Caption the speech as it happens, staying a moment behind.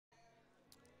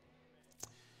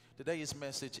Today's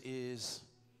message is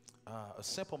a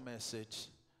simple message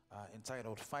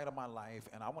entitled Fight of My Life,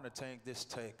 and I want to take this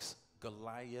text,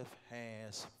 Goliath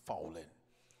has fallen.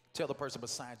 Tell the person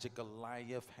beside you,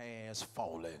 Goliath has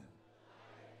fallen.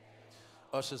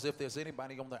 Ushers, if there's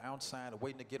anybody on the outside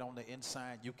waiting to get on the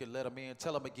inside, you can let them in.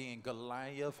 Tell them again,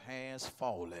 Goliath has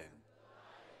fallen.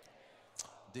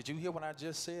 Did you hear what I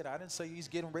just said? I didn't say he's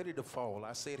getting ready to fall.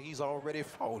 I said he's already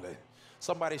fallen.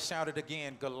 Somebody shouted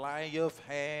again, Goliath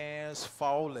has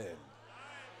fallen.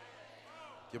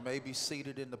 You may be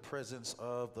seated in the presence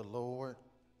of the Lord.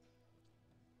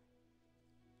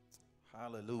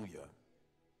 Hallelujah.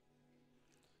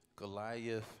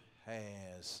 Goliath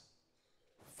has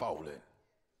fallen.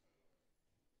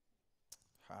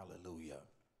 Hallelujah.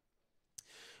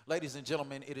 Ladies and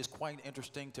gentlemen, it is quite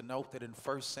interesting to note that in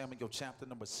 1 Samuel chapter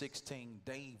number 16,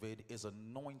 David is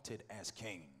anointed as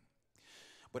king.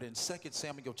 But in 2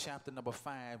 Samuel chapter number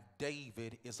 5,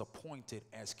 David is appointed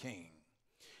as king.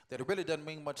 That it really doesn't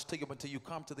mean much to you until you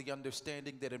come to the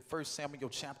understanding that in 1 Samuel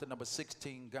chapter number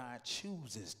 16, God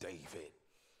chooses David.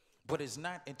 But it's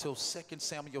not until 2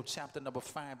 Samuel chapter number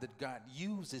 5 that God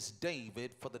uses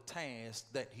David for the task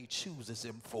that he chooses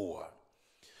him for.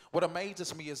 What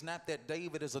amazes me is not that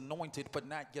David is anointed but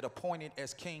not yet appointed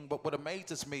as king, but what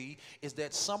amazes me is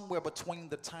that somewhere between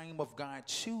the time of God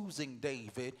choosing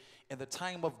David and the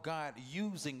time of God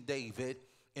using David,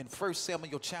 in 1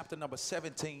 Samuel chapter number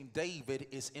 17, David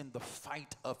is in the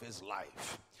fight of his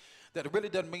life. That it really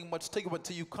doesn't mean much to you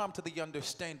until you come to the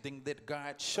understanding that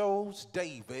God chose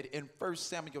David in 1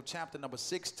 Samuel chapter number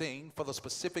 16 for the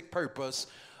specific purpose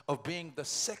of being the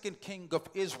second king of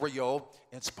Israel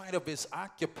in spite of his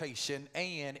occupation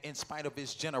and in spite of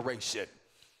his generation.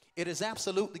 It is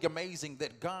absolutely amazing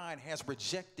that God has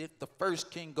rejected the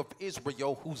first king of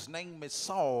Israel, whose name is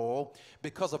Saul,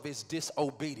 because of his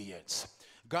disobedience.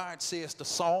 God says to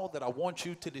Saul that I want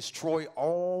you to destroy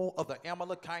all of the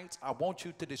Amalekites. I want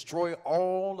you to destroy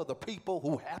all of the people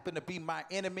who happen to be my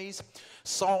enemies.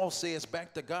 Saul says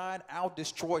back to God, I'll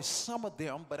destroy some of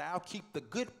them, but I'll keep the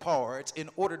good parts in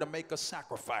order to make a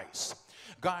sacrifice.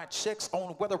 God checks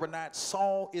on whether or not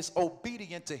Saul is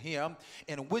obedient to him.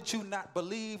 And would you not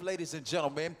believe, ladies and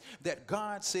gentlemen, that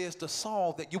God says to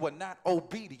Saul that you are not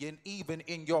obedient even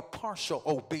in your partial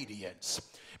obedience?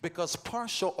 Because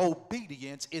partial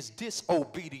obedience is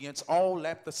disobedience all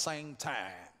at the same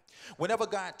time. Whenever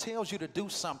God tells you to do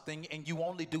something and you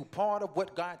only do part of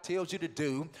what God tells you to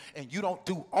do and you don't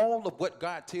do all of what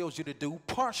God tells you to do,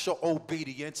 partial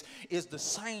obedience is the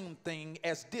same thing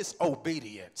as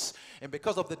disobedience. And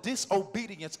because of the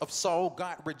disobedience of Saul,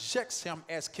 God rejects him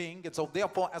as king. And so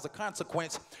therefore, as a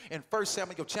consequence, in 1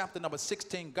 Samuel chapter number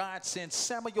 16, God sends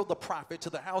Samuel the prophet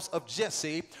to the house of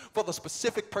Jesse for the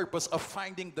specific purpose of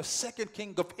finding the second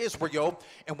king of Israel.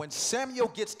 And when Samuel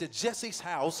gets to Jesse's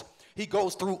house, he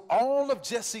goes through all of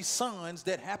Jesse's sons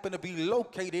that happen to be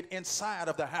located inside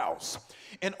of the house.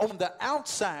 And on the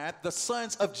outside, the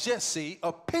sons of Jesse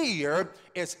appear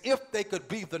as if they could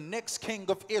be the next king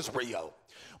of Israel.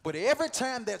 But every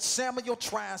time that Samuel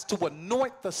tries to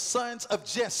anoint the sons of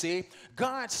Jesse,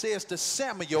 God says to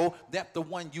Samuel that the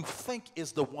one you think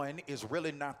is the one is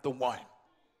really not the one.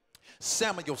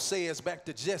 Samuel says back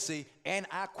to Jesse, and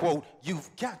I quote, you've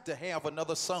got to have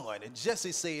another son. And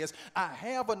Jesse says, I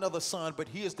have another son, but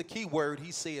here's the key word.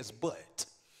 He says, but.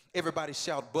 Everybody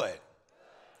shout, but.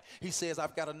 He says,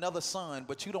 I've got another son,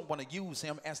 but you don't want to use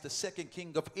him as the second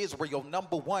king of Israel.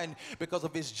 Number one, because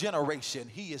of his generation.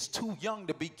 He is too young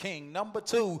to be king. Number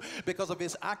two, because of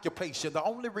his occupation. The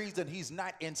only reason he's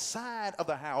not inside of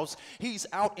the house, he's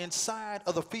out inside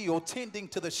of the field tending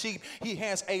to the sheep. He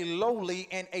has a lowly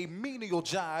and a menial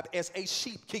job as a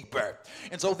sheep keeper.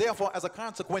 And so therefore, as a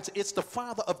consequence, it's the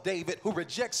father of David who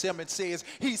rejects him and says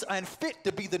he's unfit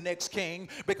to be the next king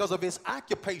because of his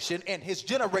occupation and his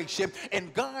generation.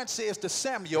 And God says to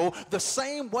Samuel, the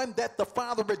same one that the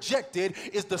father rejected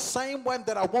is the same one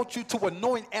that I want you to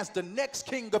anoint as the next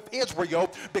king of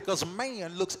Israel, because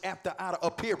man looks at the outer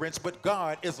appearance, but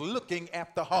God is looking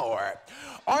at the heart.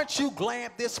 Aren't you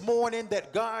glad this morning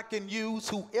that God can use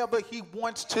whoever he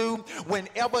wants to,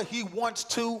 whenever he wants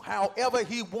to, however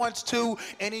he wants to,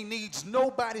 and he needs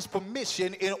nobody's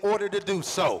permission in order to do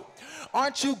so?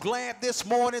 Aren't you glad this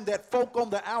morning that folk on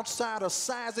the outside are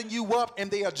sizing you up and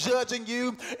they are judging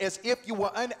you as if you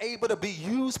were unable to be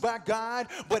used by God?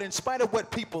 But in spite of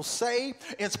what people say,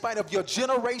 in spite of your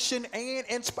generation, and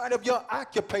in spite of your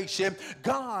occupation,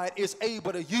 God is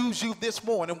able to use you this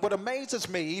morning. What amazes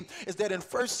me is that in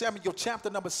 1 Samuel chapter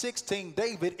number 16,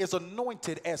 David is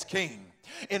anointed as king.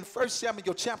 In 1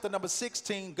 Samuel chapter number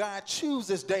 16, God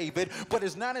chooses David, but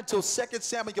it's not until 2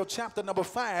 Samuel chapter number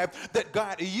 5 that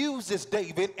God uses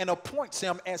David and appoints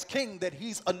him as king that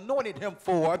he's anointed him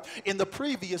for in the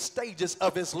previous stages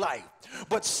of his life.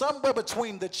 But somewhere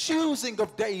between the choosing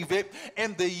of David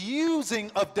and the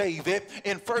using of David,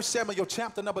 in 1 Samuel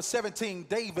chapter number 17,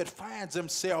 David finds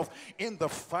himself in the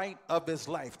fight of his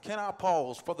life. Can I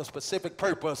pause for the specific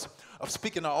purpose of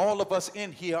speaking to all of us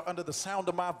in here under the sound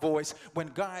of my voice? When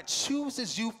God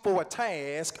chooses you for a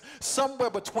task, somewhere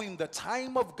between the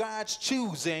time of God's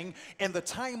choosing and the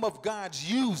time of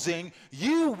God's using,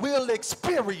 you will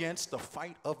experience the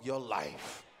fight of your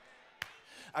life.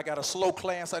 I got a slow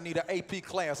class. I need an AP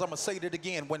class. I'm going to say that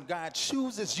again. When God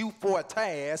chooses you for a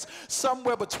task,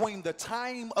 somewhere between the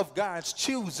time of God's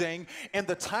choosing and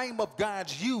the time of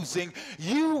God's using,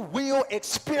 you will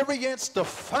experience the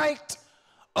fight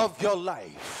of your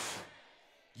life.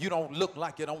 You don't look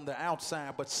like it on the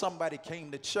outside, but somebody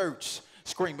came to church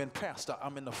screaming, "Pastor,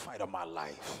 I'm in the fight of my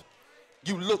life."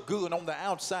 You look good on the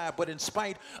outside, but in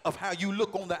spite of how you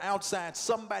look on the outside,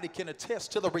 somebody can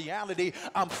attest to the reality,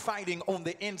 I'm fighting on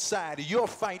the inside. Your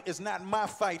fight is not my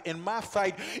fight, and my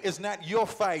fight is not your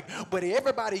fight. But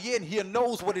everybody in here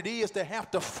knows what it is to have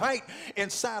to fight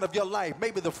inside of your life.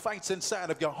 Maybe the fights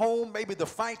inside of your home, maybe the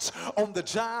fights on the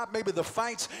job, maybe the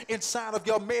fights inside of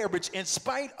your marriage. In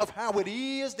spite of how it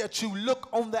is that you look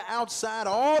on the outside,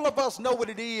 all of us know what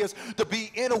it is to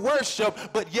be in worship,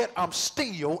 but yet I'm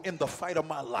still in the fight of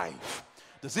my life.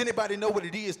 Does anybody know what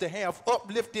it is to have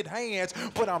uplifted hands,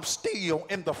 but I'm still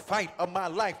in the fight of my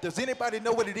life? Does anybody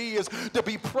know what it is to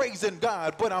be praising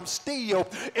God, but I'm still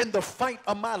in the fight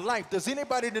of my life? Does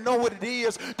anybody know what it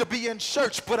is to be in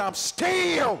church, but I'm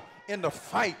still in the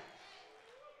fight?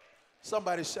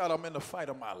 Somebody shout, "I'm in the fight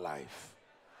of my life."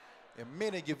 And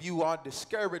many of you are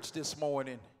discouraged this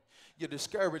morning. You're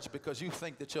discouraged because you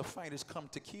think that your fight has come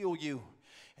to kill you.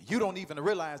 You don't even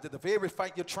realize that the very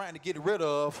fight you're trying to get rid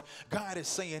of, God is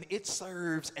saying it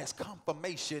serves as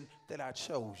confirmation that I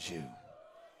chose you.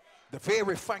 The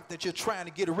very fight that you're trying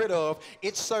to get rid of,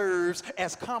 it serves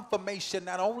as confirmation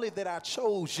not only that I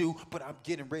chose you, but I'm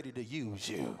getting ready to use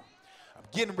you. I'm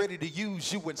getting ready to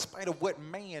use you in spite of what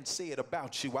man said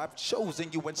about you. I've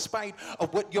chosen you in spite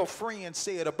of what your friends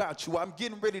said about you. I'm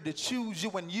getting ready to choose you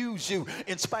and use you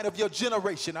in spite of your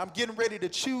generation. I'm getting ready to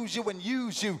choose you and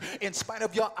use you in spite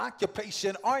of your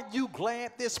occupation. Aren't you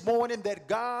glad this morning that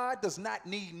God does not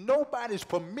need nobody's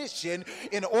permission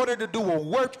in order to do a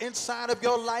work inside of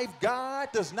your life?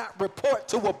 God does not report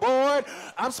to a board.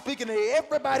 I'm speaking to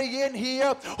everybody in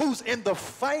here who's in the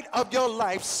fight of your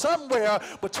life. Somewhere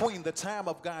between the time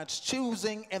of God's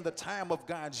choosing and the time of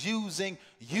God's using,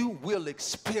 you will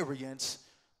experience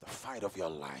the fight of your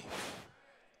life.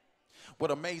 What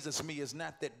amazes me is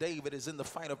not that David is in the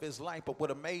fight of his life, but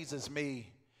what amazes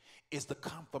me is the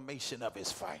confirmation of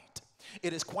his fight.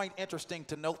 It is quite interesting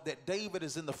to note that David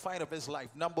is in the fight of his life,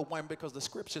 number one, because the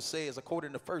scripture says,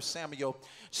 according to 1 Samuel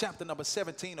chapter number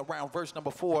 17, around verse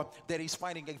number 4, that he's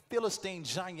fighting a Philistine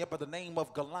giant by the name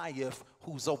of Goliath,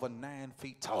 who's over 9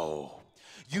 feet tall.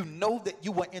 You know that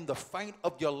you are in the fight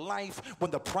of your life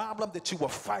when the problem that you are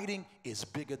fighting is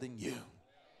bigger than you.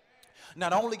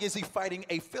 Not only is he fighting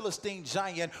a Philistine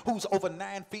giant who's over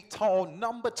 9 feet tall,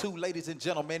 number two, ladies and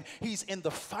gentlemen, he's in the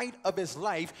fight of his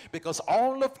life because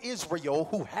all of Israel,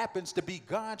 who happens to be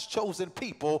God's chosen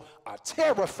people, are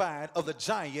terrified of the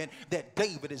giant that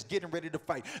David is getting ready to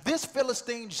fight. This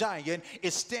Philistine giant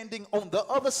is standing on the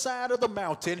other side of the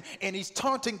mountain, and he's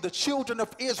taunting the children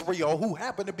of Israel, who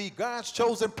happen to be God's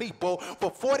chosen people, for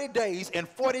 40 days and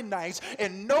 40 nights,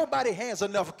 and nobody has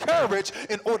enough courage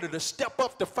in order to step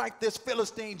up to fight this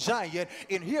Philistine giant.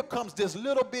 And here comes this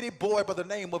little bitty boy by the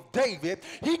name of David.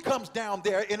 He comes down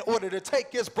there in order to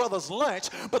take his brother's lunch,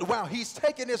 but while he's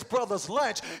taking his brother's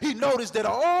lunch, he noticed that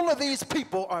all of these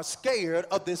people are scared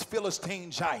of this Philistine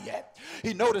giant.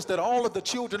 He noticed that all of the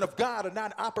children of God are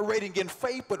not operating in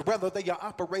faith, but rather they are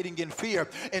operating in fear.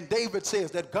 And David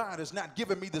says that God has not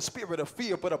given me the spirit of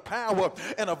fear, but of power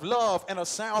and of love and a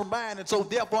sound mind. And so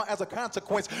therefore, as a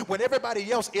consequence, when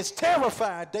everybody else is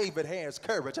terrified, David has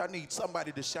courage. I need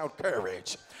somebody to shout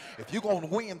courage. If you're going to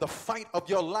win the fight of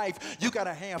your life, you got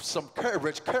to have some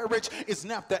courage. Courage is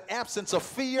not the absence of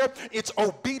fear. It's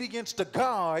obedience to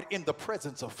God in the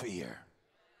presence of fear.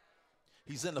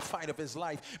 He's in the fight of his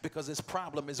life because his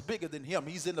problem is bigger than him.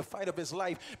 He's in the fight of his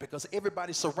life because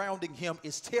everybody surrounding him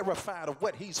is terrified of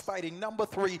what he's fighting. Number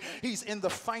three, he's in the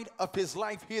fight of his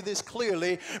life, hear this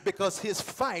clearly, because his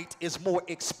fight is more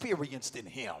experienced than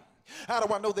him. How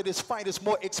do I know that his fight is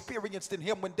more experienced than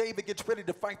him? When David gets ready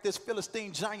to fight this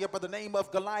Philistine giant by the name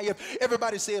of Goliath,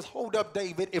 everybody says, hold up,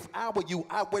 David. If I were you,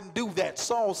 I wouldn't do that.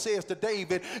 Saul says to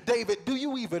David, David, do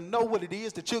you even know what it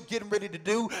is that you're getting ready to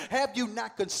do? Have you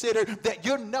not considered that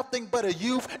you're nothing but a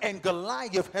youth, and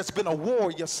Goliath has been a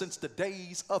warrior since the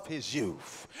days of his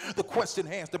youth? The question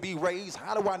has to be raised,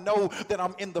 how do I know that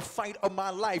I'm in the fight of my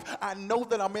life? I know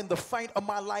that I'm in the fight of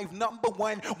my life, number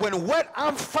one, when what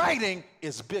I'm fighting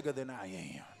is bigger than I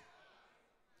am.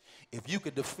 If you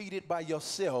could defeat it by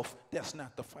yourself, that's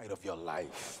not the fight of your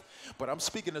life. But I'm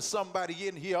speaking to somebody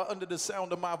in here under the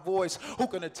sound of my voice who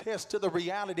can attest to the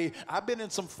reality. I've been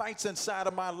in some fights inside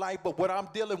of my life, but what I'm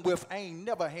dealing with, I ain't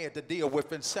never had to deal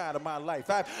with inside of my life.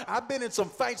 I've been in some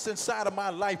fights inside of my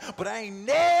life, but I ain't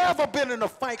never been in a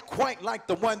fight quite like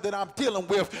the one that I'm dealing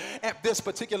with at this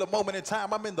particular moment in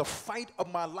time. I'm in the fight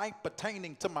of my life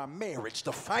pertaining to my marriage,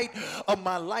 the fight of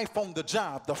my life on the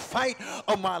job, the fight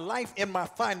of my life in my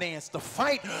finance, the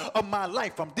fight of my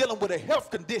life. I'm dealing with a health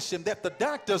condition that the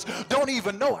doctors don't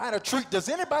even know how to treat. Does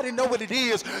anybody know what it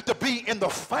is to be in the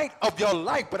fight of your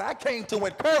life? But I came to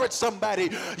encourage somebody.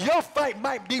 Your fight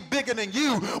might be bigger than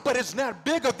you, but it's not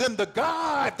bigger than the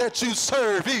God that you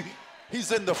serve.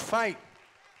 He's in the fight.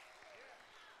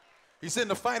 He's in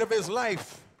the fight of his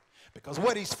life. Because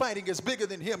what he's fighting is bigger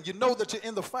than him. You know that you're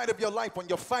in the fight of your life when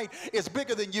your fight is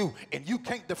bigger than you and you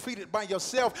can't defeat it by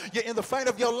yourself. You're in the fight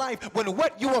of your life when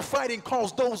what you are fighting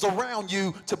caused those around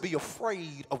you to be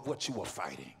afraid of what you are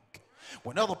fighting.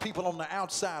 When other people on the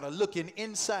outside are looking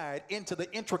inside into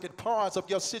the intricate parts of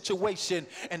your situation,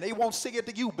 and they won't say it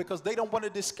to you because they don't want to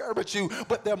discourage you,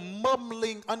 but they're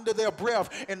mumbling under their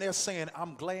breath and they're saying,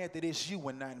 I'm glad that it's you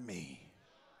and not me.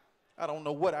 I don't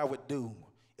know what I would do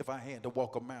if I had to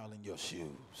walk a mile in your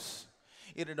shoes.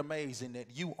 Isn't it amazing that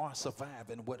you are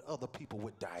surviving what other people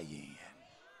would die in?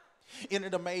 Isn't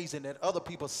it amazing that other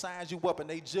people size you up and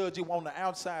they judge you on the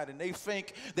outside and they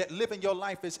think that living your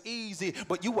life is easy,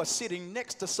 but you are sitting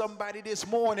next to somebody this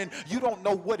morning, you don't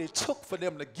know what it took for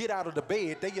them to get out of the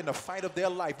bed. They in the fight of their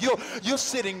life. You're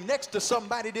sitting next to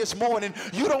somebody this morning,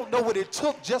 you don't know what it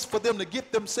took just for them to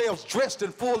get themselves dressed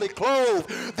and fully clothed.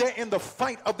 They're in the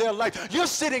fight of their life. You're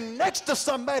sitting next to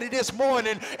somebody this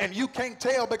morning and you can't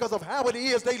tell because of how it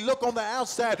is they look on the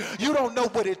outside. You don't know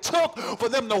what it took for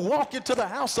them to walk into the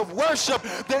house of worship.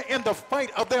 They're in the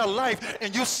fight of their life,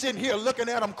 and you sitting here looking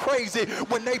at them crazy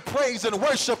when they praise and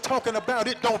worship, talking about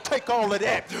it don't take all of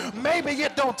that. Maybe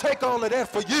it don't take all of that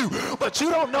for you, but you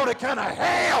don't know the kind of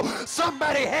hell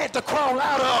somebody had to crawl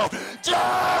out of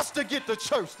just to get to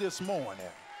church this morning.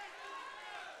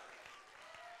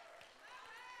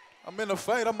 I'm in the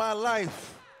fight of my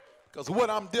life because what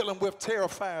I'm dealing with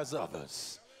terrifies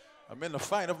others. I'm in the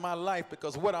fight of my life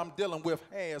because what I'm dealing with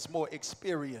has more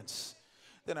experience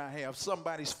than I have.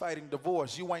 Somebody's fighting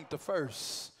divorce. You ain't the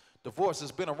first. Divorce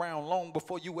has been around long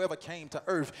before you ever came to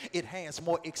earth. It has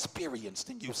more experience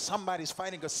than you. Somebody's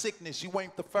fighting a sickness. You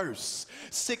ain't the first.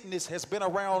 Sickness has been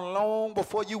around long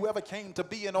before you ever came to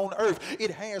being on earth. It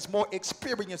has more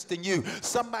experience than you.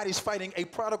 Somebody's fighting a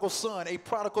prodigal son, a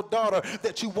prodigal daughter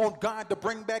that you want God to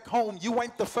bring back home. You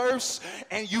ain't the first,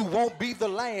 and you won't be the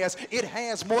last. It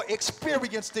has more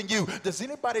experience than you. Does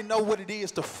anybody know what it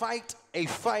is to fight a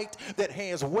fight that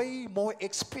has way more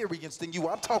experience than you?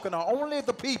 I'm talking to only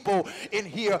the people in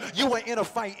here. You are in a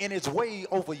fight and it's way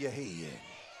over your head.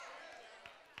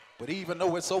 But even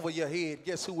though it's over your head,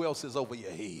 guess who else is over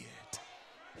your head?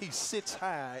 He sits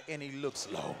high and he looks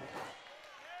low.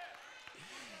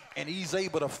 And he's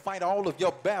able to fight all of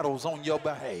your battles on your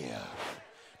behalf.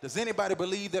 Does anybody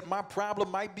believe that my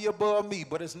problem might be above me,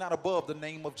 but it's not above the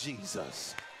name of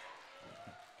Jesus?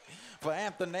 For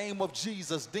at the name of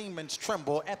Jesus, demons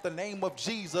tremble. At the name of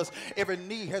Jesus, every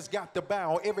knee has got to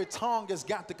bow. Every tongue has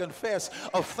got to confess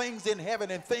of things in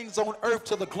heaven and things on earth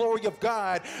to the glory of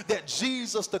God, that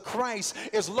Jesus the Christ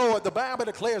is Lord. The Bible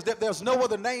declares that there's no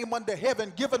other name under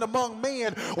heaven given among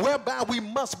men whereby we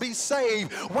must be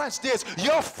saved. Watch this.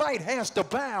 Your fight has to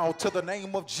bow to the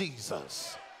name of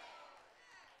Jesus.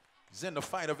 He's in the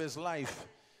fight of his life.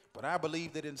 But I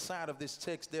believe that inside of this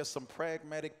text, there's some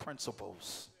pragmatic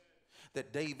principles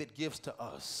that David gives to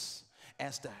us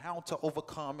as to how to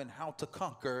overcome and how to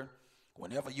conquer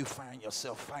whenever you find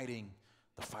yourself fighting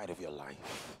the fight of your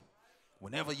life.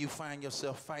 Whenever you find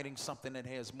yourself fighting something that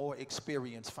has more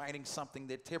experience, fighting something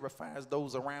that terrifies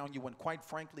those around you, and quite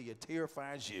frankly, it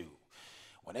terrifies you.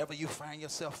 Whenever you find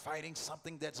yourself fighting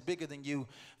something that's bigger than you,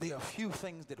 there are a few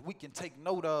things that we can take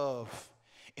note of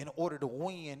in order to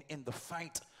win in the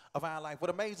fight of our life. What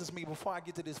amazes me, before I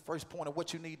get to this first point of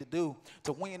what you need to do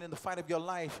to win in the fight of your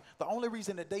life, the only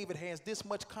reason that David has this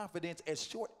much confidence, as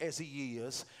short as he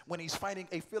is, when he's fighting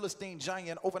a Philistine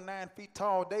giant over 9 feet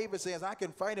tall, David says, I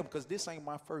can fight him because this ain't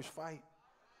my first fight.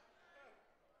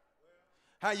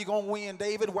 How you going to win,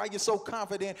 David? Why you so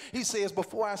confident? He says,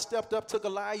 before I stepped up to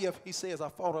Goliath, he says, I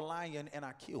fought a lion and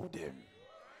I killed him.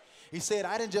 He said,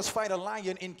 I didn't just fight a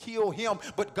lion and kill him,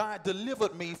 but God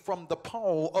delivered me from the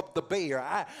paw of the bear.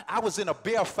 I was in a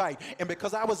bear fight, and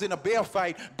because I was in a bear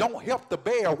fight, don't help the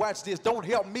bear. Watch this. Don't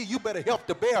help me. You better help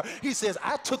the bear. He says,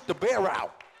 I took the bear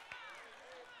out.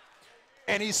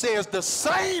 And he says, the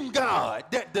same God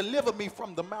that delivered me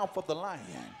from the mouth of the lion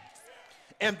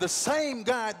and the same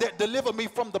God that delivered me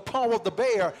from the paw of the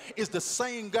bear is the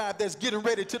same God that's getting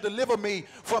ready to deliver me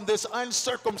from this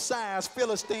uncircumcised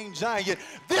Philistine giant.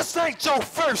 This ain't your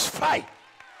first fight.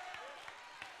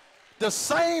 The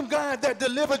same God that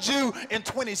delivered you in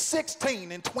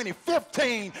 2016 and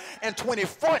 2015 and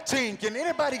 2014. Can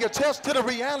anybody attest to the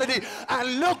reality? I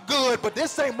look good, but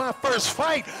this ain't my first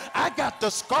fight. I got the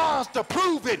scars to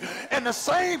prove it. And the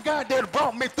same God that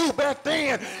brought me through back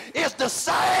then is the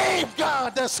same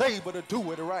God that's able to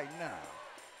do it right now.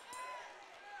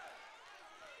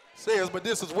 Says, but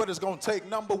this is what it's going to take.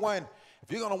 Number one,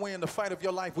 if you're going to win the fight of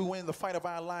your life, we win the fight of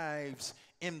our lives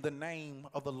in the name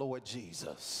of the Lord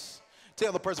Jesus.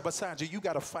 Tell the person beside you, you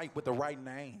got to fight with the right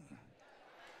name.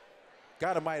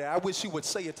 God Almighty, I wish you would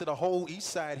say it to the whole east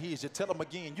side here. You tell them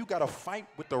again, you got to fight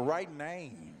with the right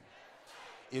name.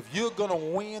 If you're going to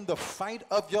win the fight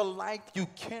of your life, you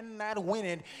cannot win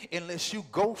it unless you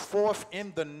go forth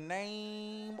in the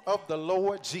name of the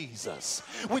Lord Jesus.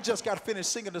 We just got finished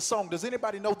singing the song. Does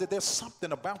anybody know that there's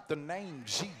something about the name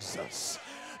Jesus?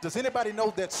 Does anybody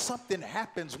know that something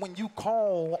happens when you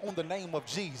call on the name of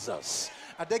Jesus?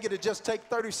 I dare you to just take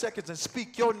 30 seconds and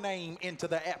speak your name into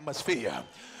the atmosphere.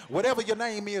 Whatever your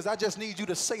name is, I just need you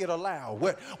to say it aloud.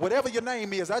 Whatever your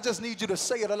name is, I just need you to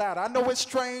say it aloud. I know it's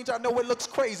strange. I know it looks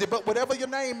crazy, but whatever your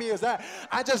name is,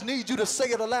 I just need you to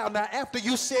say it aloud. Now, after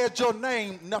you said your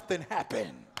name, nothing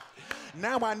happened.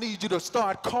 Now I need you to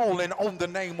start calling on the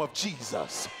name of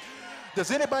Jesus. Does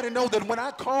anybody know that when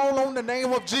I call on the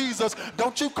name of Jesus,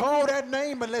 don't you call that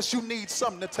name unless you need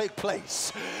something to take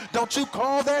place. Don't you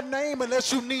call that name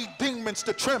unless you need demons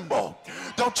to tremble.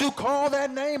 Don't you call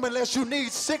that name unless you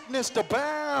need sickness to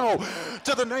bow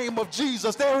to the name of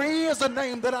Jesus. There is a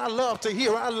name that I love to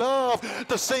hear. I love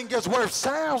to sing His word.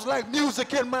 Sounds like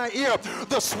music in my ear.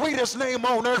 The sweetest name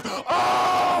on earth.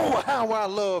 Oh, how I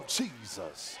love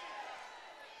Jesus.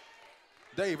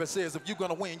 David says, if you're going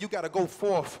to win, you got to go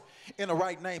forth in the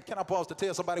right name. Can I pause to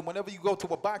tell somebody, whenever you go to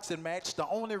a boxing match, the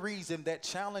only reason that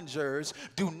challengers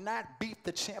do not beat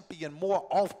the champion more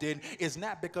often is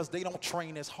not because they don't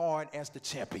train as hard as the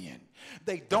champion.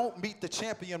 They don't beat the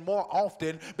champion more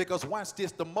often because, watch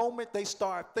this, the moment they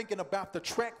start thinking about the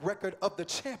track record of the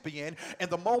champion and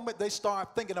the moment they start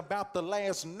thinking about the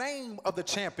last name of the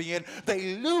champion,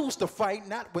 they lose the fight,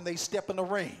 not when they step in the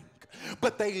ring,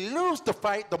 but they lose the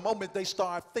fight the moment they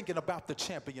start thinking about the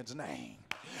champion's name.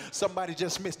 Somebody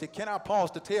just missed it. Can I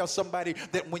pause to tell somebody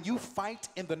that when you fight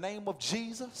in the name of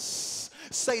Jesus,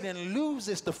 Satan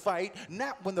loses the fight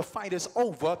not when the fight is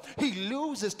over. He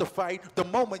loses the fight the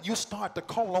moment you start to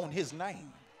call on his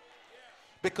name.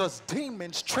 Because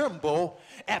demons tremble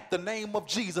at the name of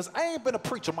Jesus. I ain't been a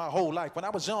preacher my whole life. When I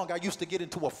was young, I used to get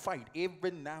into a fight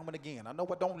every now and again. I know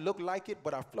I don't look like it,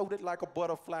 but I floated like a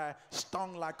butterfly,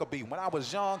 stung like a bee. When I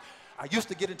was young, I used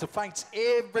to get into fights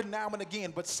every now and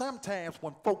again, but sometimes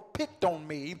when folk picked on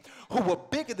me who were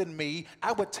bigger than me,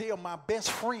 I would tell my best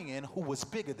friend who was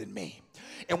bigger than me.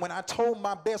 And when I told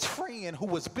my best friend who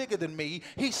was bigger than me,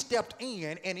 he stepped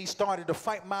in and he started to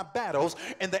fight my battles.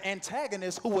 And the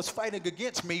antagonist who was fighting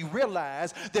against me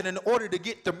realized that in order to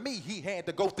get to me, he had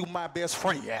to go through my best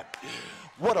friend.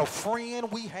 What a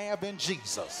friend we have in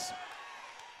Jesus.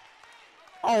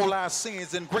 All our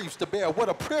sins and griefs to bear. What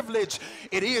a privilege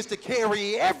it is to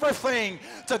carry everything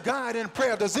to God in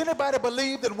prayer. Does anybody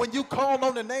believe that when you call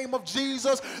on the name of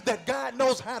Jesus, that God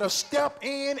knows how to step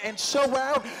in and show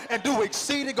out and do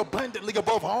exceeding abundantly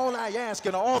above all I ask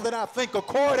and all that I think,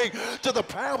 according to the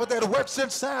power that works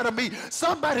inside of me?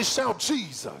 Somebody shout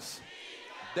Jesus.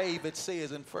 David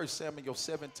says in 1 Samuel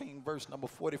 17, verse number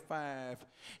 45,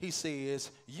 he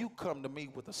says, you come to me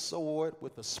with a sword,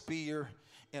 with a spear,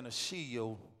 and a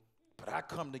shield, but I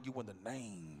come to you in the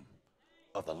name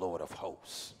of the Lord of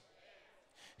hosts.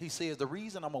 He says, the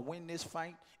reason I'm going to win this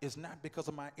fight is not because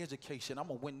of my education. I'm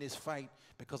going to win this fight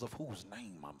because of whose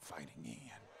name I'm fighting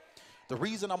in. The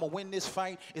reason I'm going to win this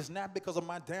fight is not because of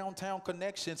my downtown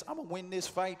connections. I'm going to win this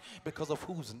fight because of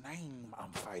whose name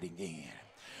I'm fighting in.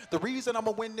 The reason I'm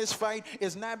going to win this fight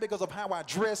is not because of how I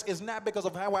dress. It's not because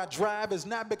of how I drive. It's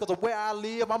not because of where I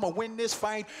live. I'm going to win this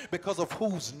fight because of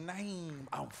whose name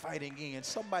I'm fighting in.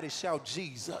 Somebody shout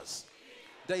Jesus.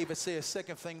 David says,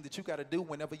 second thing that you got to do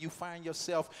whenever you find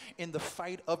yourself in the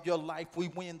fight of your life, we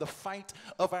win the fight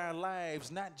of our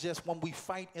lives. Not just when we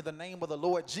fight in the name of the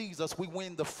Lord Jesus. We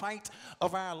win the fight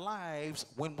of our lives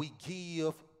when we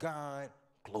give God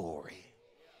glory.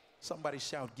 Somebody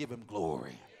shout, give him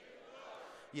glory.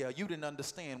 Yeah, you didn't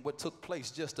understand what took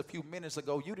place just a few minutes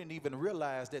ago. You didn't even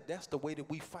realize that that's the way that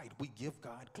we fight. We give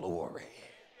God glory.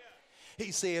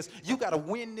 He says, you got to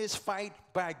win this fight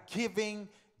by giving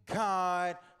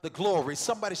God the glory.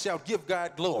 Somebody shall give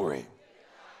God glory.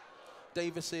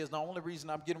 David says, the only reason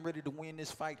I'm getting ready to win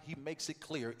this fight, he makes it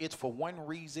clear. It's for one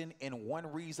reason and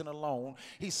one reason alone.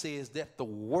 He says that the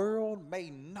world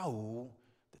may know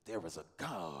that there is a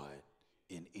God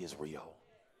in Israel.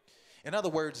 In other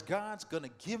words, God's going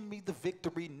to give me the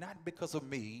victory not because of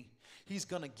me. He's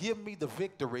going to give me the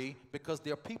victory because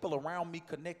there are people around me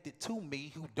connected to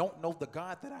me who don't know the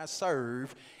God that I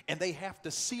serve, and they have to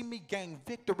see me gain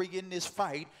victory in this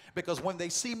fight, because when they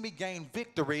see me gain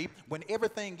victory, when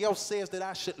everything else says that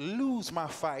I should lose my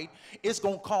fight, it's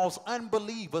going to cause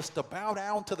unbelievers to bow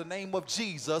down to the name of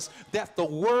Jesus, that the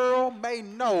world may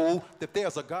know that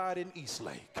there's a God in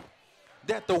Eastlake.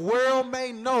 That the world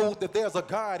may know that there's a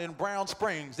God in Brown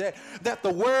Springs. That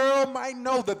the world might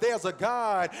know that there's a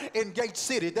God in Gate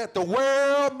City. That the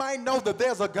world might know that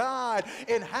there's a God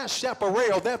in High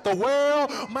Chaparral. That the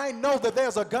world might know that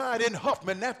there's a God in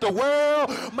Huffman. That the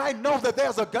world might know that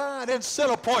there's a God in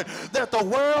Cedar Point. That the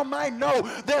world might know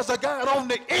there's a God on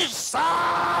the east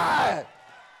side.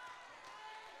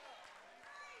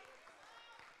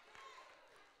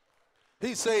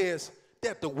 He says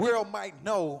that the world might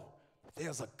know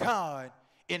there's a God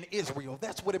in Israel.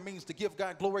 That's what it means to give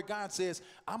God glory. God says,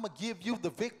 I'm going to give you the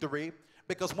victory,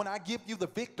 because when I give you the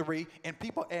victory and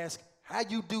people ask, how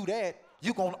you do that?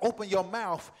 You're going to open your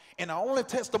mouth, and the only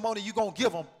testimony you're going to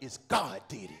give them is God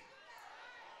did it.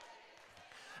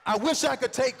 I wish I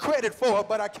could take credit for it,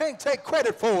 but I can't take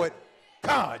credit for it.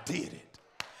 God did it.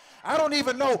 I don't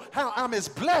even know how I'm as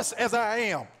blessed as I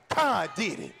am. God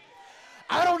did it.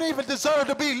 I don't even deserve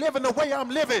to be living the way I'm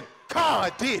living.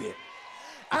 God did it.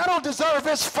 I don't deserve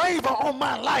his favor on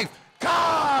my life.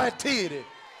 God did it.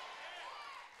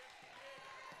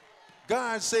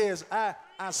 God says, I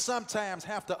sometimes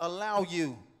have to allow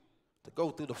you to go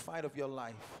through the fight of your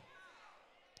life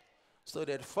so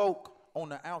that folk on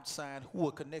the outside who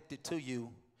are connected to you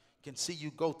can see you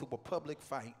go through a public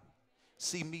fight,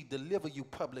 see me deliver you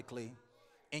publicly,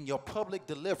 and your public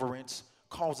deliverance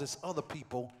causes other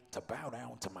people to bow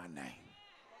down to my name.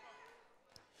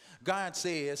 God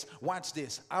says, watch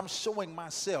this, I'm showing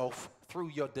myself through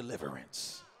your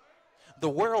deliverance. The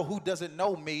world who doesn't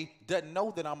know me doesn't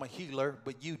know that I'm a healer,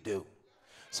 but you do.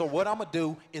 So what I'm going to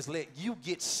do is let you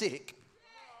get sick,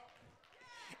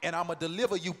 and I'm going to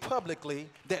deliver you publicly,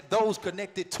 that those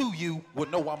connected to you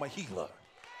will know I'm a healer.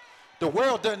 The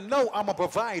world doesn't know I'm a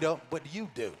provider, but you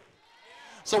do.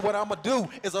 So what I'm going to do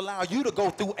is allow you to go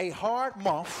through a hard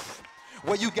month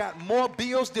where you got more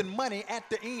bills than money at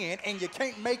the end and you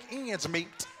can't make ends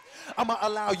meet. I'm going to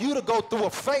allow you to go through a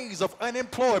phase of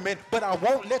unemployment, but I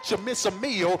won't let you miss a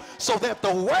meal so that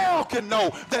the world can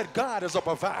know that God is a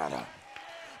provider.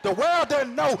 The world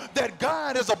doesn't know that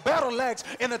God is a battle axe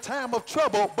in a time of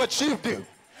trouble, but you do.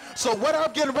 So what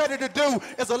I'm getting ready to do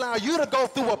is allow you to go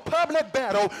through a public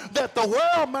battle that the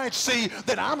world might see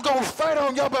that I'm going to fight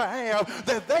on your behalf,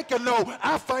 that they can know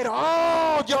I fight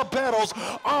all your battles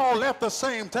all at the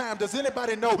same time. Does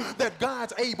anybody know that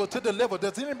God's able to deliver?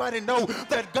 Does anybody know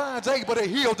that God's able to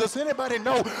heal? Does anybody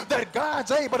know that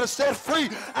God's able to set free?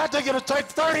 I think it'll take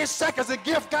 30 seconds and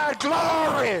give God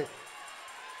glory.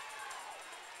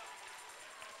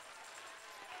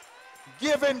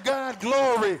 Giving God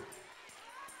glory,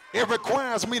 it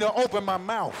requires me to open my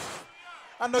mouth.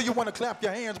 I know you want to clap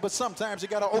your hands, but sometimes you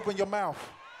got to open your mouth.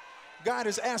 God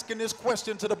is asking this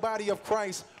question to the body of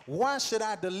Christ. Why should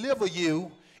I deliver you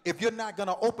if you're not going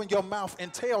to open your mouth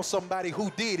and tell somebody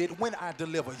who did it when I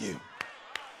deliver you?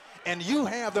 And you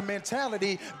have the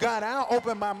mentality, God, I'll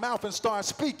open my mouth and start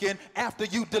speaking after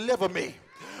you deliver me.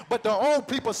 But the old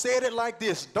people said it like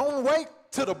this: don't wait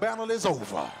till the battle is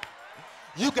over.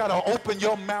 You got to open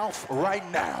your mouth right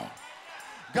now.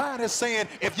 God is saying,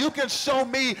 if you can show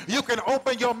me you can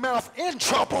open your mouth in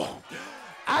trouble,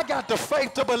 I got the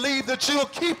faith to believe that you'll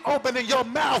keep opening your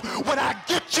mouth when I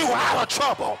get you out of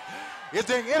trouble. Is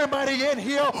there anybody in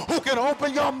here who can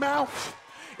open your mouth?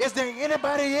 Is there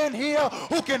anybody in here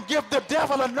who can give the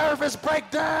devil a nervous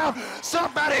breakdown?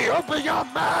 Somebody open your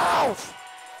mouth.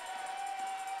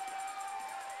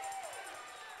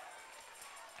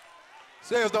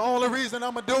 Says the only reason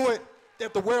I'm going to do it,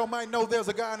 that the world might know there's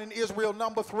a God in Israel.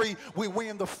 Number 3, we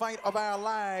win the fight of our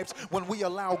lives when we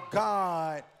allow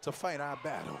God to fight our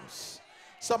battles.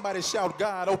 Somebody shout,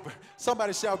 God open.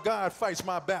 Somebody shout, God fights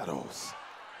my battles.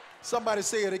 Somebody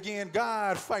say it again,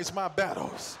 God fights my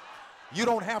battles. You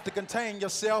don't have to contain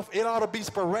yourself. It ought to be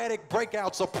sporadic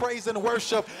breakouts of praise and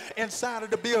worship inside of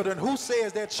the building. Who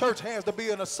says that church has to be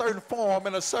in a certain form,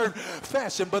 in a certain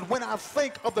fashion? But when I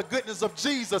think of the goodness of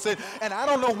Jesus, and I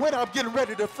don't know when I'm getting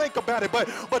ready to think about it, but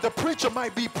the preacher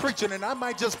might be preaching and I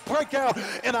might just break out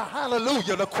in a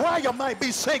hallelujah. The choir might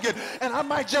be singing and I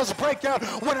might just break out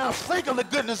when I think of the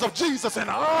goodness of Jesus and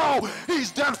all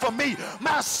he's done for me.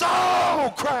 My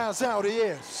soul cries out,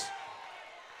 yes.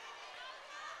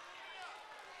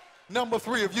 Number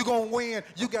 3, if you're going to win,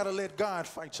 you got to let God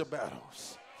fight your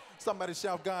battles. Somebody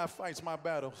shout, God fights my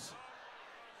battles.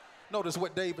 Notice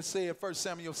what David said, 1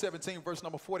 Samuel 17, verse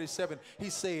number 47. He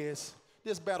says,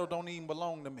 this battle don't even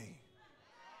belong to me.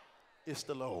 It's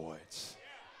the Lord's.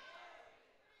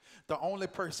 The only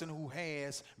person who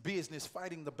has business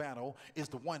fighting the battle is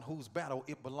the one whose battle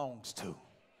it belongs to.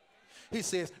 He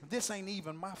says, this ain't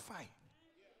even my fight.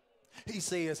 He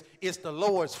says, it's the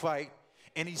Lord's fight.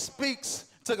 And he speaks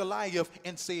to Goliath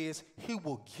and says, he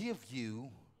will give you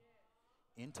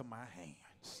into my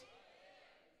hands.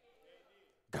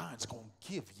 God's going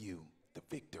to give you the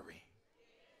victory.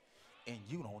 And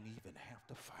you don't even have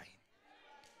to fight.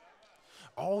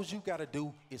 All you got to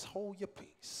do is hold your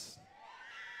peace.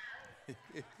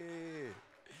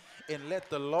 And let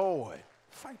the Lord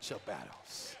fight your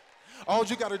battles. All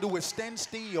you got to do is stand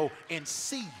still and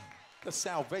see the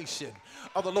salvation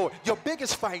of the Lord. Your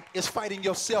biggest fight is fighting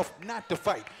yourself not to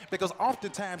fight, because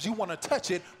oftentimes you want to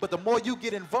touch it, but the more you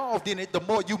get involved in it, the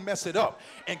more you mess it up.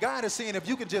 And God is saying, if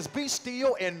you can just be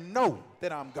still and know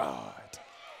that I'm God.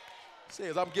 He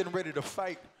says, I'm getting ready to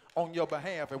fight on your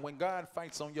behalf. And when God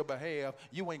fights on your behalf,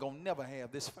 you ain't gonna never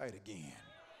have this fight again,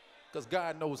 because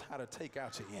God knows how to take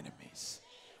out your enemies.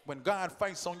 When God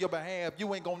fights on your behalf,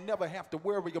 you ain't gonna never have to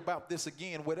worry about this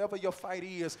again, whatever your fight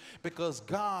is, because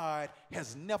God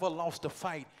has never lost a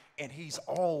fight and he's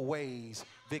always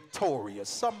victorious.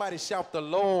 Somebody shout, the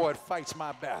Lord fights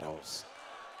my battles.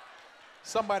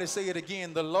 Somebody say it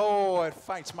again, the Lord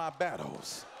fights my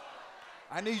battles.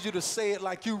 I need you to say it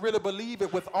like you really believe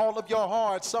it with all of your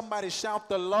heart. Somebody shout,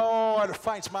 the Lord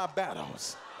fights my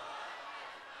battles.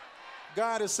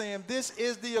 God is saying this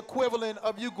is the equivalent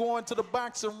of you going to the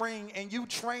boxing ring and you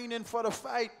training for the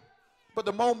fight. But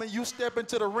the moment you step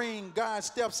into the ring, God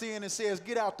steps in and says,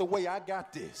 get out the way, I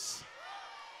got this.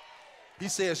 He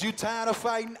says, you tired of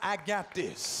fighting? I got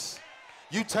this.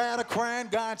 You tired of crying?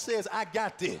 God says, I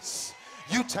got this.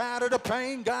 You tired of the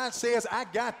pain? God says, I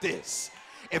got this.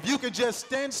 If you can just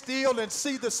stand still and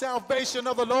see the salvation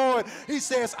of the Lord, he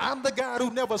says, I'm the God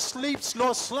who never sleeps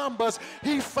nor slumbers.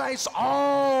 He fights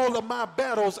all of my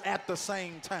battles at the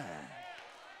same time.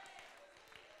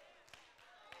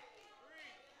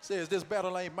 Says, this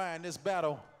battle ain't mine. This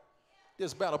battle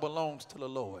belongs to the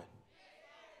Lord.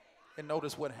 And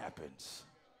notice what happens.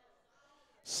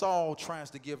 Saul tries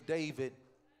to give David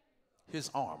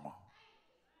his armor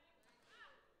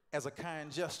as a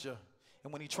kind gesture.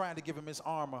 And when he tried to give him his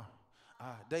armor,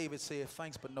 David said,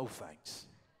 thanks, but no thanks.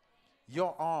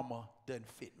 Your armor doesn't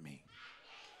fit me.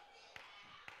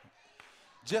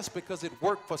 Just because it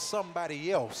worked for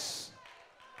somebody else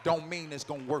don't mean it's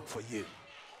going to work for you.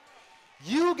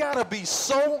 You got to be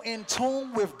so in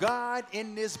tune with God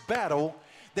in this battle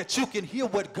that you can hear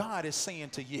what God is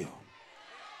saying to you.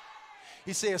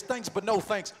 He says, thanks, but no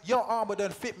thanks. Your armor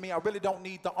doesn't fit me. I really don't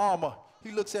need the armor. He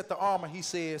looks at the armor. He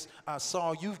says,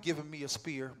 Saul, you've given me a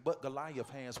spear, but Goliath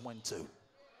has one too.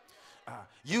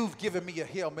 You've given me a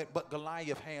helmet, but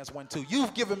Goliath has one too.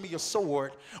 You've given me a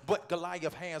sword, but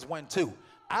Goliath has one too.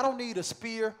 I don't need a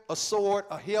spear, a sword,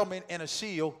 a helmet, and a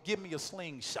shield. Give me a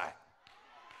slingshot.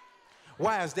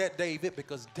 Why is that, David?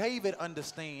 Because David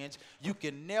understands you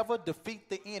can never defeat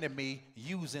the enemy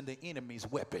using the enemy's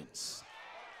weapons.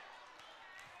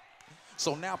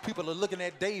 So now people are looking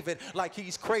at David like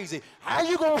he's crazy. How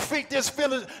you gonna defeat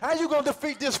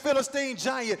this Philistine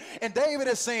giant? And David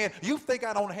is saying, you think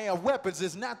I don't have weapons?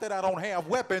 It's not that I don't have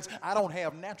weapons. I don't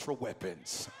have natural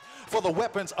weapons. For the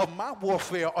weapons of my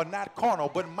warfare are not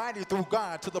carnal, but mighty through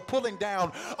God to the pulling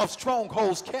down of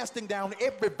strongholds, casting down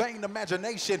every vain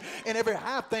imagination and every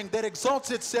high thing that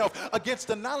exalts itself against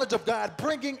the knowledge of God,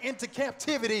 bringing into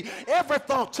captivity every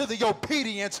thought to the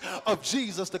obedience of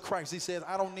Jesus the Christ. He says,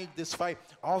 I don't need this fight.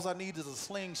 All I need is a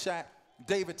slingshot.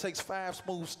 David takes 5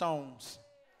 smooth stones,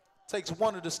 takes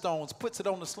one of the stones, puts it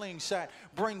on the slingshot,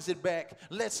 brings it back,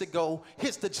 lets it go,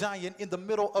 hits the giant in the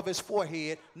middle of his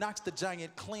forehead, knocks the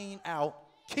giant clean out,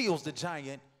 kills the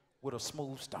giant with a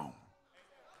smooth stone.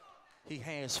 He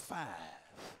has 5,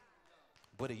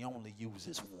 but he only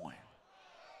uses 1.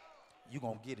 You're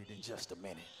going to get it in just a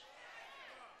minute.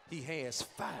 He has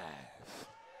 5,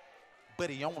 but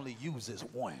he only uses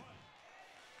 1.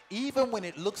 Even when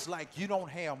it looks like you don't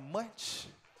have much,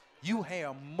 you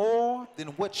have more than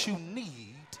what you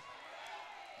need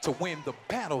to win the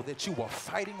battle that you are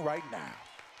fighting right now.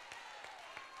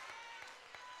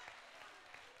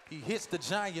 He hits the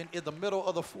giant in the middle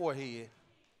of the forehead.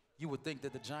 You would think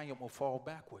that the giant will fall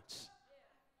backwards.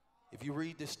 If you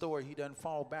read this story, he doesn't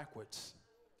fall backwards.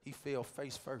 He fell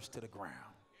face first to the ground.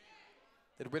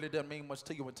 It really doesn't mean much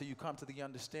to you until you come to the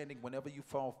understanding whenever you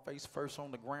fall face first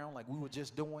on the ground like we were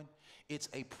just doing, it's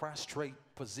a prostrate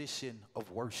position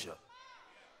of worship.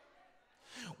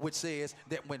 Which says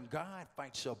that when God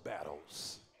fights your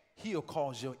battles, he'll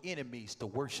cause your enemies to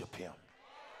worship him.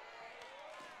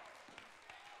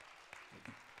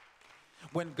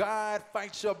 When God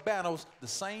fights your battles, the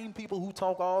same people who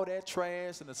talk all that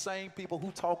trash and the same people who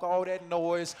talk all that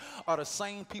noise are the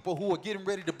same people who are getting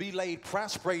ready to be laid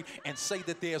prostrate and say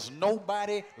that there's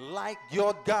nobody like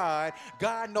your God.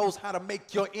 God knows how to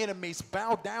make your enemies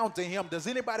bow down to him. Does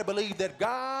anybody believe that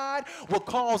God will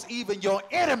cause even your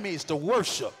enemies to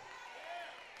worship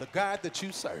the God that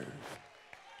you serve?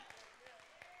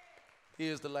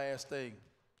 Here's the last thing.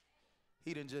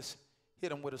 He didn't just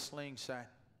hit him with a slingshot.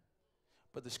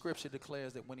 But the scripture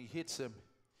declares that when he hits him,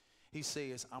 he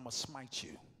says, I'm going to smite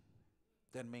you.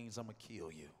 That means I'm going to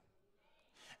kill you.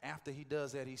 After he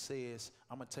does that, he says,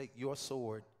 I'm going to take your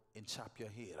sword and chop your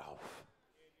head off.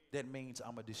 That means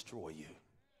I'm going to destroy you.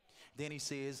 Then he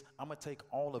says, I'm going to take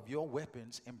all of your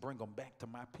weapons and bring them back to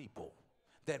my people.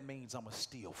 That means I'm going to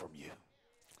steal from you.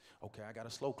 Okay, I got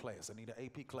a slow class. I need an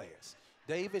AP class.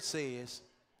 David says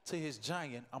to his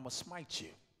giant, I'm going to smite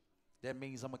you. That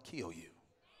means I'm going to kill you.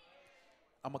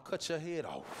 I'm going to cut your head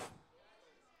off.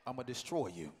 I'm going to destroy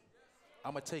you.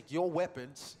 I'm going to take your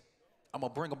weapons. I'm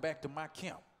going to bring them back to my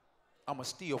camp. I'm going to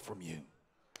steal from you.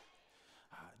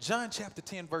 John chapter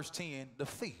 10, verse 10, the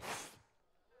thief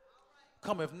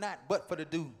cometh not but for to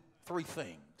do 3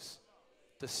 things: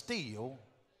 to steal,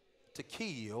 to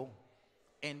kill,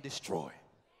 and destroy.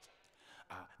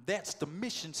 That's the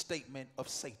mission statement of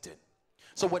Satan.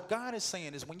 So what God is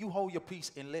saying is when you hold your peace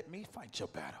and let me fight your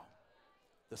battle,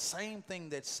 the same thing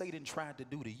that Satan tried to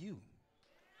do to you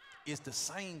is the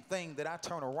same thing that I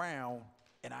turn around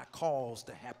and I cause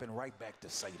to happen right back to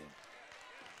Satan.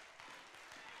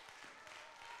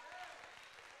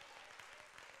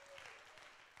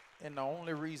 And the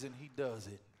only reason he does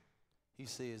it, he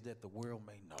says that the world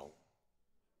may know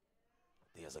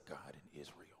there's a God in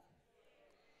Israel.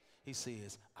 He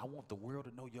says, I want the world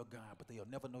to know your God, but they'll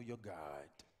never know your God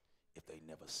if they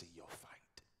never see your fight.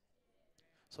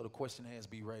 So the question has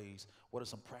to be raised, what are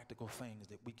some practical things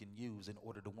that we can use in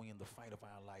order to win the fight of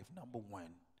our life? Number 1,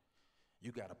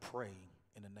 you got to pray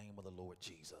in the name of the Lord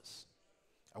Jesus.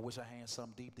 I wish I had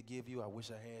something deep to give you. I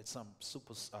wish I had something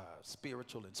super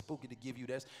spiritual and spooky to give you.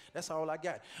 That's all I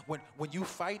got. When you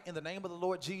fight in the name of the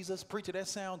Lord Jesus, preacher, that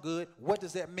sound good. What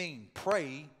does that mean?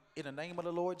 Pray in the name of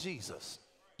the Lord Jesus.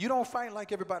 You don't fight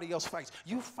like everybody else fights.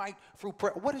 You fight through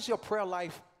prayer. What is your prayer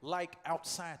life like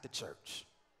outside the church?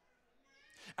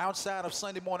 Outside of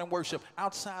Sunday morning worship,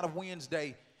 outside of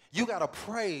Wednesday, you got to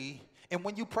pray. And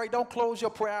when you pray, don't close your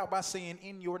prayer out by saying,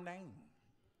 in your name.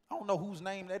 I don't know whose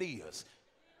name that is.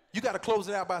 You got to close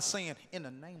it out by saying, in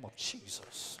the name of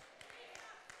Jesus.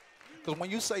 Because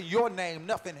when you say your name,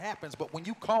 nothing happens. But when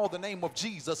you call the name of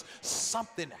Jesus,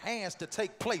 something has to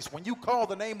take place. When you call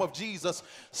the name of Jesus,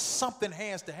 something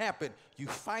has to happen. You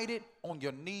fight it on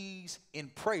your knees in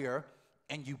prayer,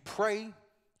 and you pray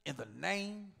in the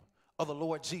name of the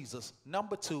Lord Jesus.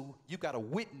 Number 2, you got to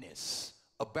witness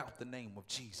about the name of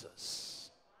Jesus.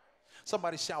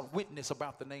 Somebody shout, witness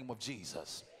about the name of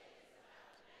Jesus.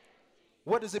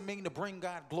 What does it mean to bring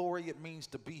God glory? It means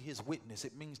to be his witness.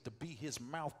 It means to be his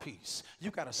mouthpiece.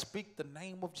 You got to speak the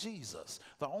name of Jesus.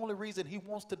 The only reason he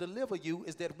wants to deliver you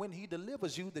is that when he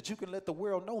delivers you, that you can let the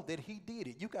world know that he did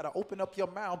it. You got to open up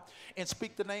your mouth and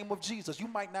speak the name of Jesus. You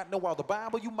might not know all the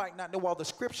Bible. You might not know all the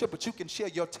scripture, but you can share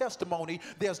your testimony.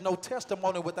 There's no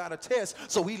testimony without a test.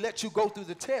 So he lets you go through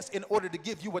the test in order to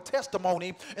give you a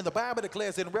testimony. And the Bible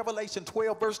declares in Revelation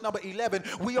 12, verse number 11,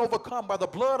 we overcome by the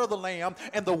blood of the Lamb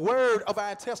and the word of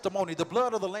our testimony. The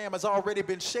blood of the Lamb has already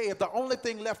been shed. The only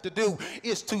thing left to do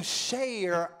is to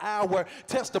share our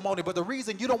testimony. But the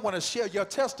reason you don't want to share your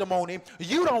testimony,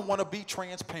 you don't want to be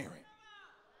transparent.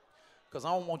 Because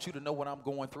I don't want you to know what I'm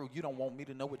going through. You don't want me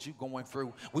to know what you're going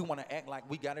through. We want to act like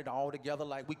we got it all together,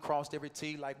 like we crossed every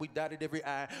T, like we dotted every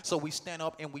I. So we stand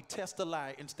up and we test a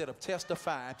lie instead of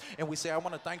testify. And we say, I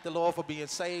want to thank the Lord for being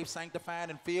saved, sanctified,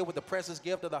 and filled with the precious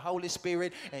gift of the Holy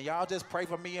Spirit. And y'all just pray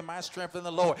for me and my strength in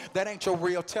the Lord. That ain't your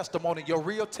real testimony. Your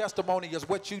real testimony is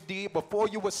what you did before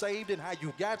you were saved and how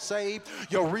you got saved.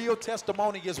 Your real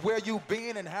testimony is where you've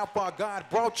been and how far God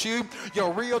brought you.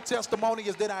 Your real testimony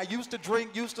is that I used to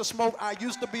drink, used to smoke, I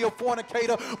used to be a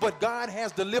fornicator, but God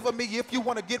has delivered me. If you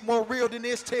want to get more real than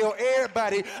this, tell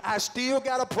everybody I still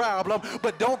got a problem,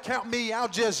 but don't count me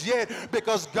out just yet,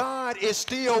 because God is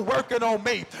still working on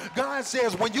me. God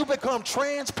says when you become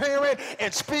transparent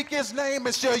and speak his name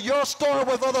and share your story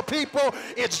with other people,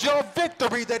 it's your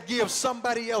victory that gives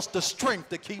somebody else the strength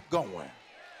to keep going.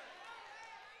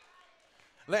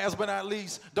 Last but not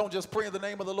least, don't just pray in the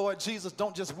name of the Lord Jesus.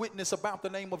 Don't just witness about the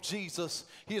name of Jesus.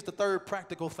 Here's the third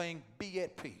practical thing. Be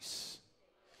at peace.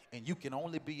 And you can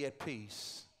only be at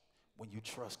peace when you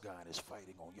trust God is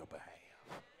fighting on your behalf.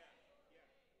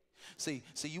 See,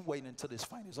 you waiting until this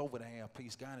fight is over to have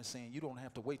peace. God is saying you don't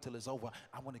have to wait till it's over.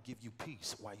 I want to give you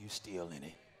peace while you're still in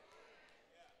it.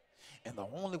 And the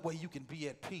only way you can be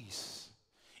at peace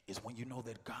is when you know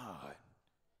that God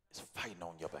is fighting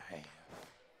on your behalf.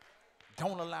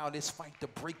 Don't allow this fight to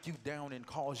break you down and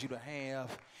cause you to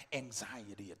have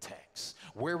anxiety attacks.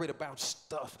 Worried about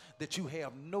stuff that you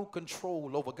have no control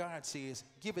over. God says,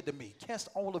 give it to me. Cast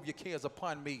all of your cares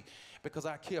upon me because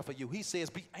I care for you. He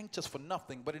says, be anxious for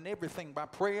nothing, but in everything by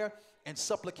prayer and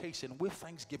supplication with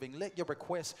thanksgiving, let your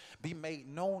requests be made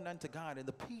known unto God. And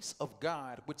the peace of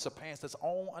God, which surpasses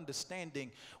all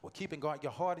understanding, will keep and guard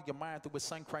your heart and your mind through his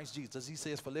son Christ Jesus. He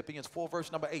says, Philippians 4,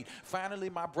 verse number 8,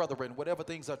 finally, my brethren, whatever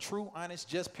things are true, honest,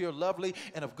 just, pure, lovely,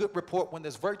 and of good report, when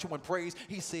there's virtue and praise,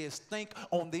 he says, think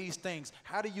on these things.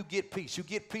 How do you get peace? You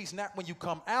get peace not when you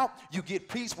come out. You get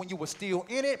peace when you were still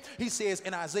in it. He says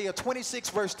in Isaiah 26,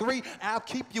 verse 3, I'll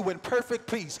keep you in perfect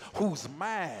peace, whose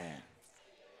mind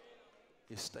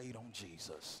is stayed on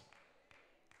Jesus.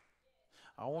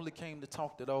 I only came to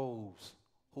talk to those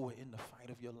who are in the fight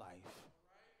of your life.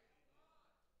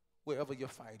 Wherever your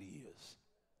fight is,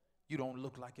 you don't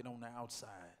look like it on the outside,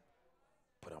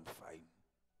 but I'm fighting.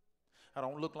 I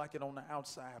don't look like it on the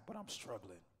outside, but I'm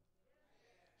struggling.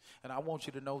 And I want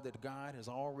you to know that God has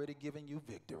already given you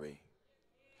victory.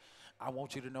 I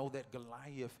want you to know that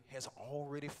Goliath has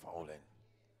already fallen.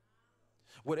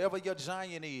 Whatever your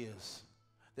giant is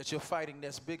that you're fighting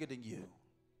that's bigger than you,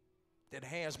 that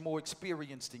has more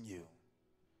experience than you,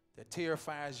 that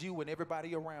terrifies you and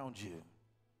everybody around you,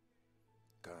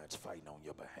 God's fighting on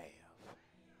your behalf.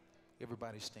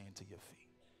 Everybody stand to your feet.